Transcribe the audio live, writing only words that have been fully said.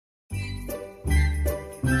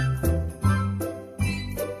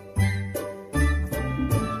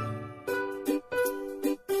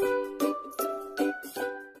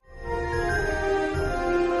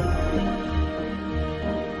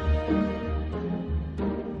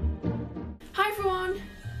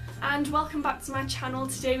and welcome back to my channel.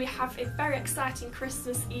 Today we have a very exciting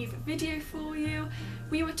Christmas Eve video for you.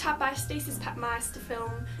 We were tagged by Stacey's pet mice to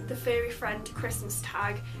film the Furry Friend Christmas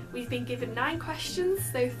tag. We've been given 9 questions,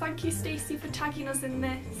 so thank you Stacey for tagging us in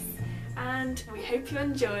this, and we hope you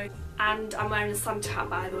enjoy. And I'm wearing a Santa hat,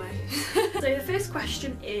 by the way. So the first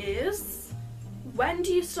question is, when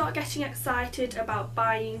do you start getting excited about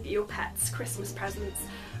buying your pets Christmas presents?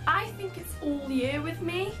 I think it's all year with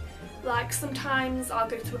me. Like sometimes I'll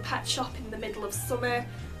go to a pet shop in the middle of summer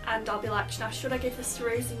and I'll be like, now should I give this to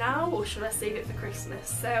Rosie now or should I save it for Christmas?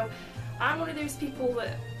 So I'm one of those people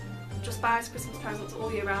that just buys Christmas presents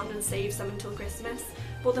all year round and saves them until Christmas.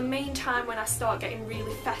 But the main time when I start getting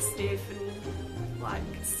really festive and like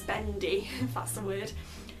spendy, if that's the word,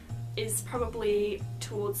 is probably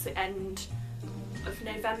towards the end of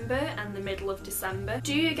November and the middle of December.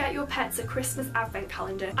 Do you get your pets a Christmas advent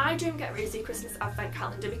calendar? I don't get Rosie a Christmas advent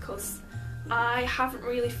calendar because I haven't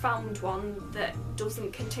really found one that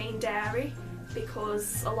doesn't contain dairy,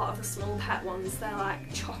 because a lot of the small pet ones, they're like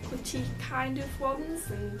chocolatey kind of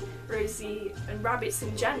ones, and Rosie and rabbits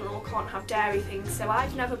in general can't have dairy things, so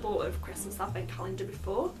I've never bought a Christmas advent calendar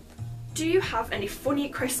before. Do you have any funny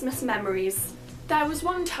Christmas memories? There was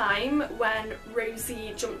one time when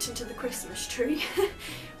Rosie jumped into the Christmas tree.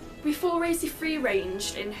 Before Rosie free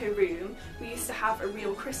ranged in her room, we used to have a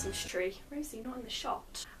real Christmas tree. Rosie, not in the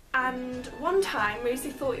shot. And one time Rosie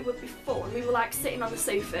thought it would be fun, we were like sitting on the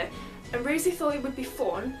sofa, and Rosie thought it would be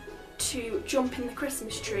fun to jump in the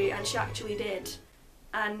Christmas tree, and she actually did.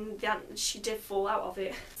 And she did fall out of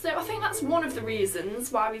it. So I think that's one of the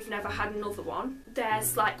reasons why we've never had another one.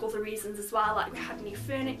 There's like other reasons as well, like we had new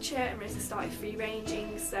furniture and Rosie started free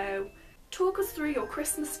ranging. So talk us through your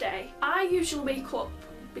Christmas day. I usually wake up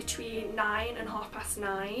between 9 and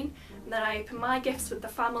 9:30, and then I open my gifts with the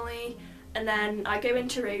family, and then I go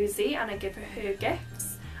into Rosie and I give her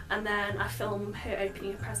gifts, and then I film her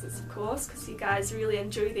opening her presents, of course, because you guys really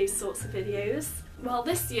enjoy those sorts of videos. Well,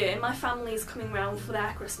 this year my family's coming round for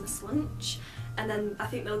their Christmas lunch, and then I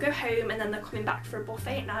think they'll go home and then they're coming back for a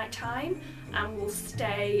buffet at night time, and we'll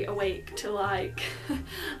stay awake till like,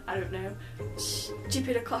 I don't know,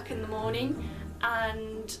 stupid o'clock in the morning,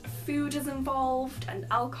 and food is involved and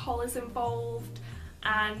alcohol is involved,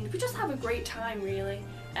 and we just have a great time really.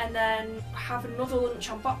 And then have another lunch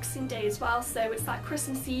on Boxing Day as well, so it's like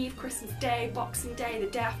Christmas Eve, Christmas Day, Boxing Day, the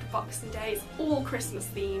day after Boxing Day, it's all Christmas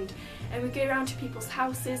themed. And we go around to people's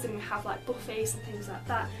houses and we have like buffets and things like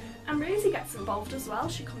that. And Rosie gets involved as well,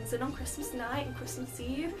 she comes in on Christmas night and Christmas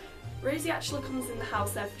Eve. Rosie actually comes in the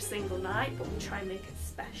house every single night, but we try and make it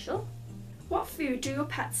special. What food do your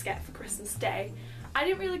pets get for Christmas Day? I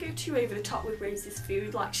didn't really go too over the top with Rosie's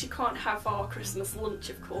food, like she can't have our Christmas lunch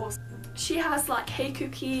of course. She has like hay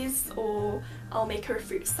cookies, or I'll make her a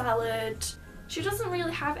fruit salad. She doesn't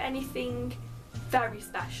really have anything very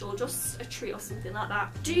special, just a treat or something like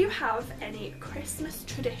that. Do you have any Christmas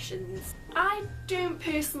traditions? I don't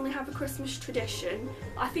personally have a Christmas tradition.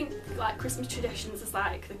 I think like Christmas traditions is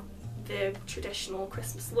like the traditional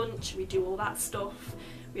Christmas lunch, we do all that stuff.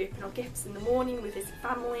 We open our gifts in the morning, we visit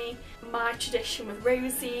family. My tradition with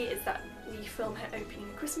Rosie is that we film her opening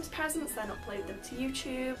the Christmas presents, then upload them to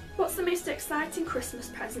YouTube. What's the most exciting Christmas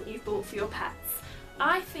present you've bought for your pets?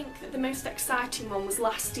 I think that the most exciting one was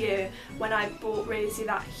last year when I bought Rosie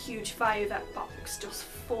that huge Violet box just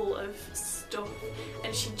full of stuff,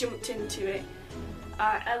 and she jumped into it.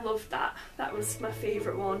 I loved that. That was my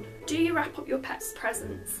favourite one. Do you wrap up your pets'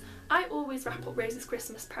 presents? I always wrap up Rosie's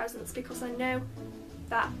Christmas presents because I know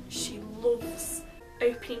that she loves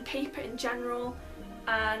opening paper in general,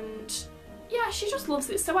 and yeah, she just loves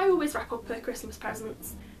it, so I always wrap up her Christmas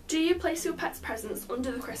presents. Do you place your pet's presents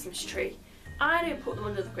under the Christmas tree? I don't put them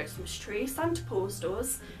under the Christmas tree, Santa Claus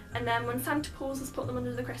does, and then when Santa Claus has put them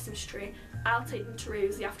under the Christmas tree, I'll take them to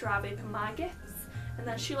Rosie after I've opened my gifts, and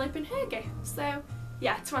then she'll open her gifts. So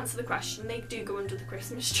yeah, to answer the question, they do go under the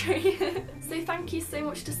Christmas tree. So thank you so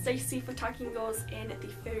much to Stacey for tagging us in the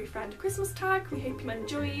Furry Friend Christmas tag. We hope you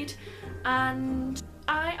enjoyed, and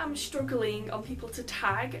I am struggling on people to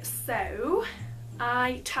tag, so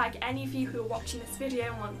I tag any of you who are watching this video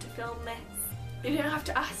and want to film this. You don't have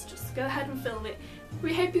to ask, just go ahead and film it.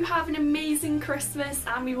 We hope you have an amazing Christmas,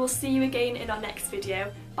 and we will see you again in our next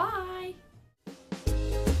video. Bye!